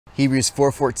Hebrews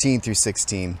 4:14 through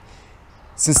 16.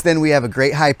 Since then we have a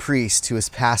great high priest who has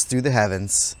passed through the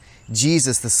heavens,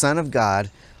 Jesus, the Son of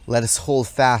God. Let us hold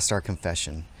fast our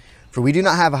confession. For we do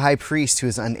not have a high priest who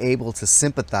is unable to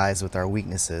sympathize with our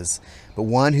weaknesses, but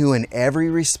one who in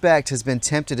every respect has been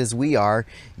tempted as we are,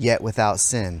 yet without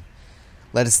sin.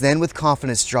 Let us then with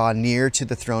confidence draw near to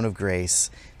the throne of grace,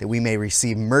 that we may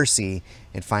receive mercy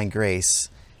and find grace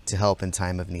to help in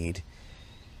time of need.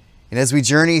 And as we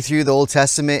journey through the Old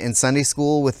Testament in Sunday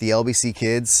school with the LBC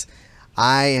kids,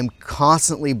 I am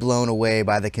constantly blown away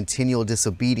by the continual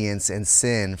disobedience and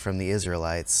sin from the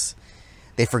Israelites.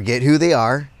 They forget who they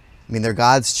are. I mean, they're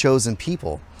God's chosen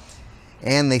people,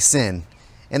 and they sin.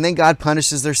 And then God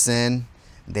punishes their sin,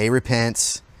 they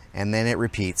repent, and then it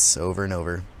repeats over and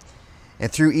over. And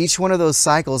through each one of those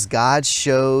cycles, God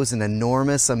shows an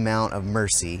enormous amount of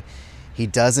mercy. He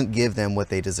doesn't give them what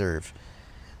they deserve.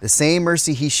 The same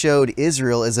mercy He showed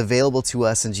Israel is available to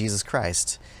us in Jesus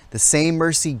Christ. The same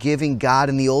mercy-giving God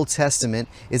in the Old Testament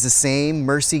is the same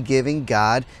mercy-giving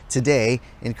God today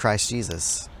in Christ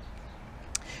Jesus.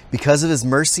 Because of His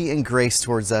mercy and grace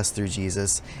towards us through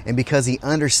Jesus, and because He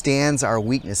understands our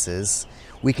weaknesses,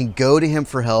 we can go to Him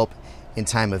for help in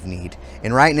time of need.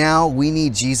 And right now, we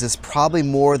need Jesus probably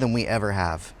more than we ever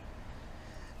have.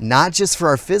 Not just for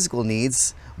our physical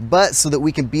needs, but so that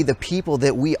we can be the people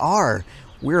that we are.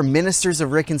 We're ministers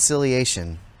of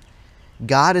reconciliation.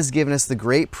 God has given us the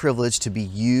great privilege to be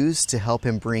used to help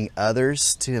Him bring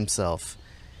others to Himself.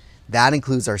 That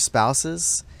includes our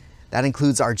spouses, that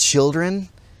includes our children,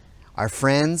 our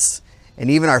friends,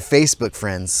 and even our Facebook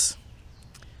friends.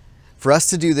 For us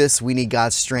to do this, we need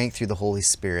God's strength through the Holy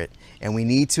Spirit, and we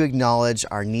need to acknowledge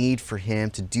our need for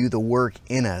Him to do the work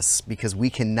in us, because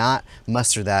we cannot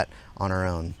muster that on our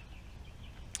own.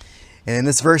 And in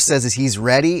this verse says that He's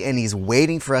ready and He's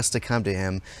waiting for us to come to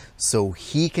Him so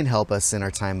He can help us in our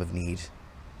time of need.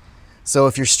 So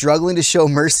if you're struggling to show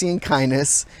mercy and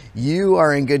kindness, you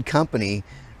are in good company.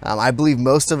 I believe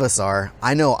most of us are.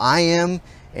 I know I am,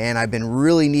 and I've been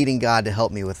really needing God to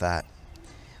help me with that.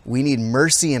 We need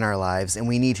mercy in our lives, and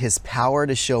we need His power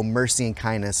to show mercy and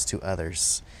kindness to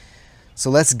others. So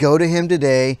let's go to Him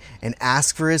today and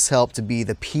ask for His help to be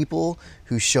the people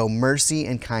who show mercy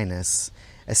and kindness,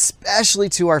 especially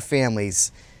to our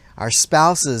families, our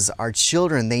spouses, our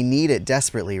children. They need it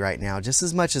desperately right now, just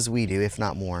as much as we do, if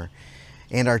not more.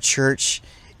 And our church,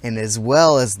 and as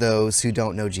well as those who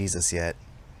don't know Jesus yet.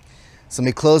 So let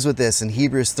me close with this in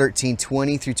Hebrews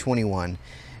 13:20 through 21.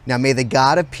 Now may the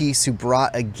God of peace, who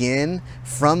brought again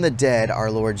from the dead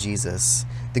our Lord Jesus,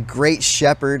 the great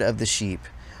shepherd of the sheep,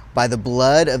 by the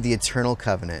blood of the eternal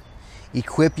covenant,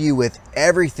 equip you with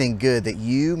everything good that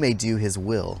you may do His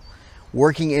will,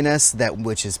 working in us that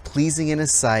which is pleasing in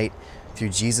His sight, through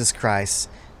Jesus Christ,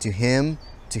 to Him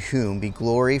to whom be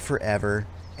glory forever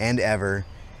and ever.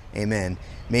 Amen.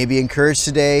 May you be encouraged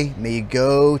today. May you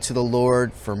go to the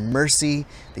Lord for mercy,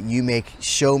 that you may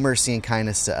show mercy and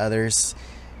kindness to others.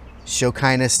 Show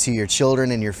kindness to your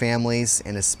children and your families,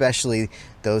 and especially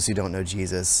those who don't know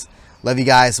Jesus. Love you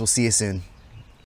guys. We'll see you soon.